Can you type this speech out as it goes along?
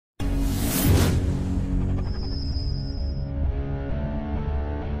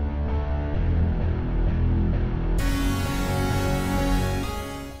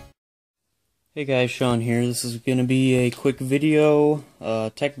Hey guys, Sean here. This is going to be a quick video,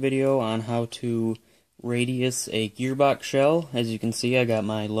 tech video on how to radius a gearbox shell. As you can see, I got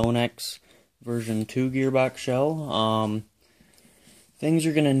my Lonex V2 gearbox shell. Things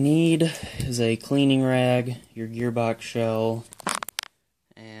you're going to need is a cleaning rag, your gearbox shell,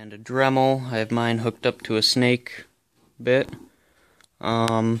 and a Dremel. I have mine hooked up to a snake bit.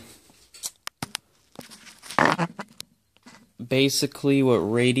 Basically what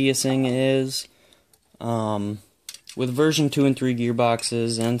radiusing is, with version 2 and 3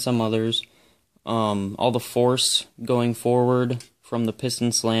 gearboxes and some others, all the force going forward from the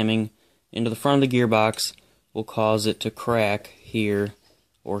piston slamming into the front of the gearbox will cause it to crack here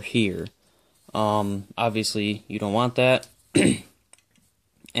or here. Obviously you don't want that.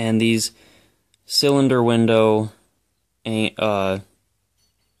 And these cylinder window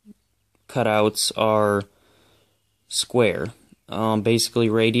cutouts are square. Basically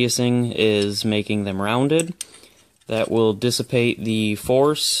radiusing is making them rounded. That will dissipate the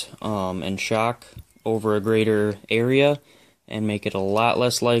force and shock over a greater area and make it a lot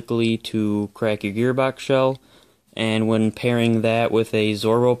less likely to crack your gearbox shell. And when pairing that with a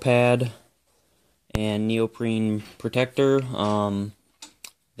Zorro pad and neoprene protector,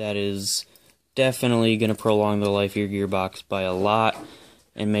 that is definitely going to prolong the life of your gearbox by a lot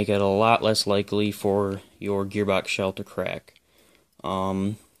and make it a lot less likely for your gearbox shell to crack.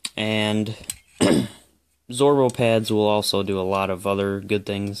 And Zorro pads will also do a lot of other good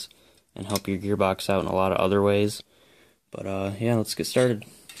things and help your gearbox out in a lot of other ways. But yeah, let's get started.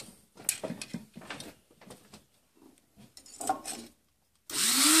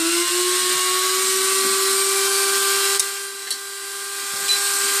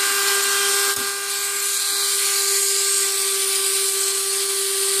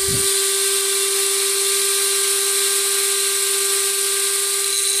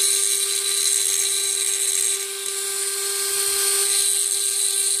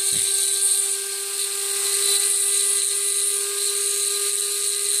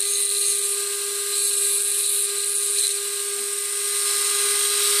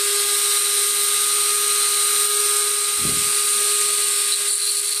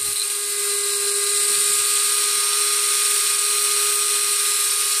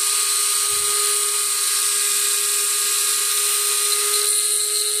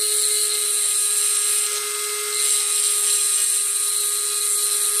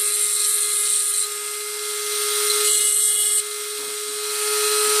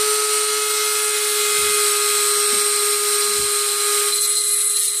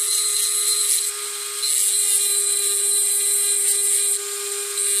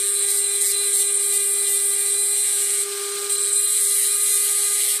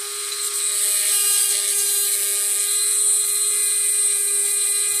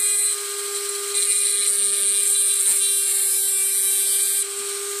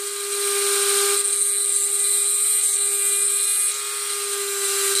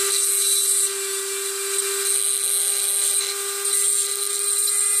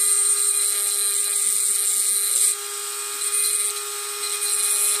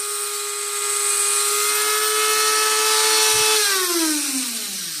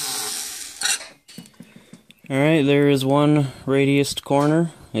 Alright, there is one radiused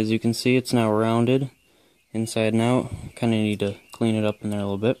corner. As you can see, it's now rounded inside and out. Kind of need to clean it up in there a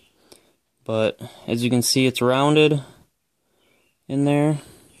little bit. But as you can see, it's rounded in there.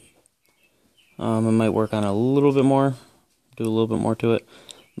 I might work on it a little bit more, do a little bit more to it.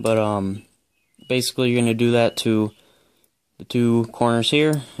 But basically you're going to do that to the two corners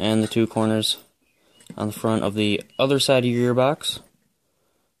here and the two corners on the front of the other side of your gearbox.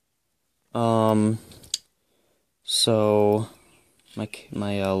 So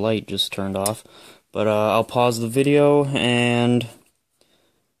my light just turned off, but I'll pause the video and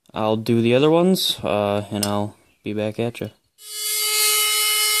I'll do the other ones, and I'll be back at you.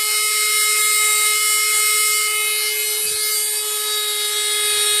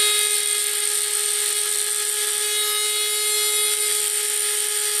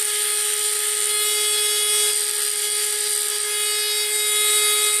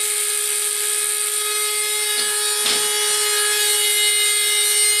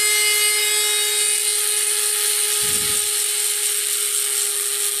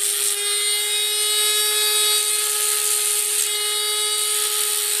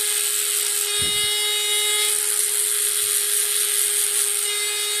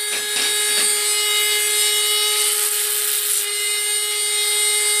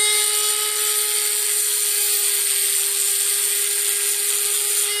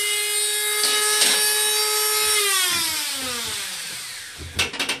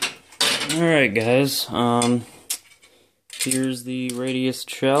 Alright guys, here's the radius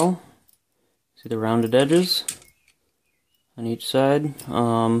shell. See the rounded edges on each side,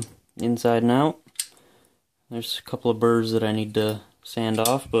 inside and out. There's a couple of burrs that I need to sand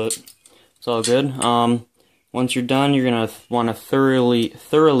off, but it's all good. Once you're done, you're going to want to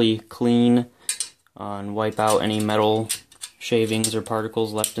thoroughly clean and wipe out any metal shavings or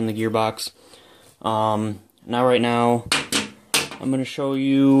particles left in the gearbox. Right now, I'm going to show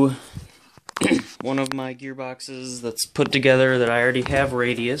you one of my gearboxes that's put together that I already have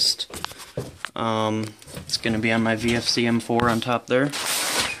radiused. It's going to be on my VFC M4 on top there.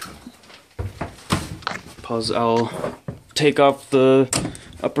 I'll take off the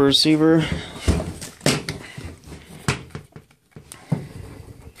upper receiver.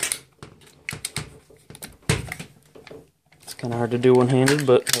 It's kind of hard to do one-handed,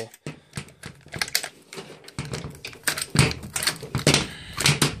 but hey.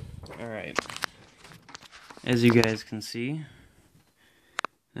 Alright. As you guys can see,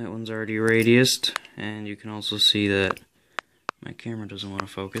 that one's already radiused, and you can also see that my camera doesn't want to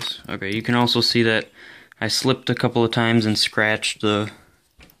focus. Okay, you can also see that I slipped a couple of times and scratched the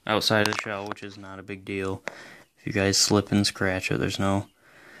outside of the shell, which is not a big deal. If you guys slip and scratch it, there's not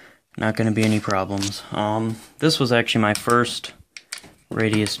going to be any problems. This was actually my first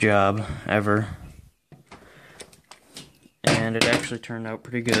radius job ever, and it actually turned out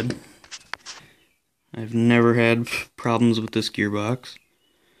pretty good. I've never had problems with this gearbox.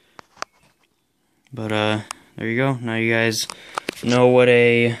 But there you go. Now you guys know what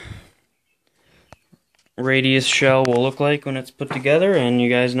a radius shell will look like when it's put together, and you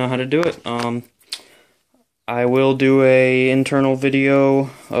guys know how to do it. I will do a internal video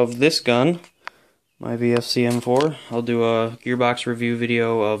of this gun, my VFC M4. I'll do a gearbox review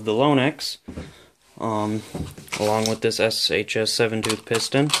video of the Lonex, along with this SHS 7-tooth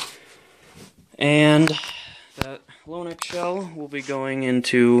piston. And that Lonex shell will be going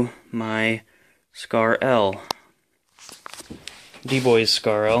into my Scar L. D-Boy's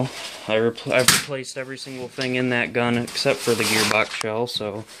Scar L. I've replaced every single thing in that gun except for the gearbox shell,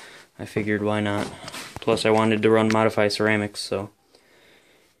 so I figured why not. Plus I wanted to run Modify Ceramics, so.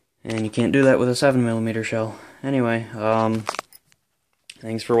 And you can't do that with a 7mm shell. Anyway,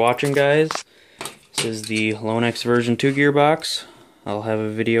 thanks for watching, guys. This is the Lonex version 2 gearbox. I'll have a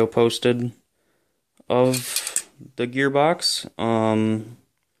video posted of the gearbox.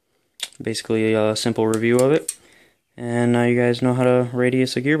 Basically a simple review of it. And now you guys know how to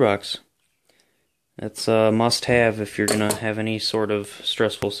radius a gearbox. That's a must-have if you're going to have any sort of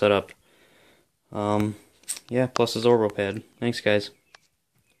stressful setup. Yeah, plus a Zorbo pad. Thanks, guys.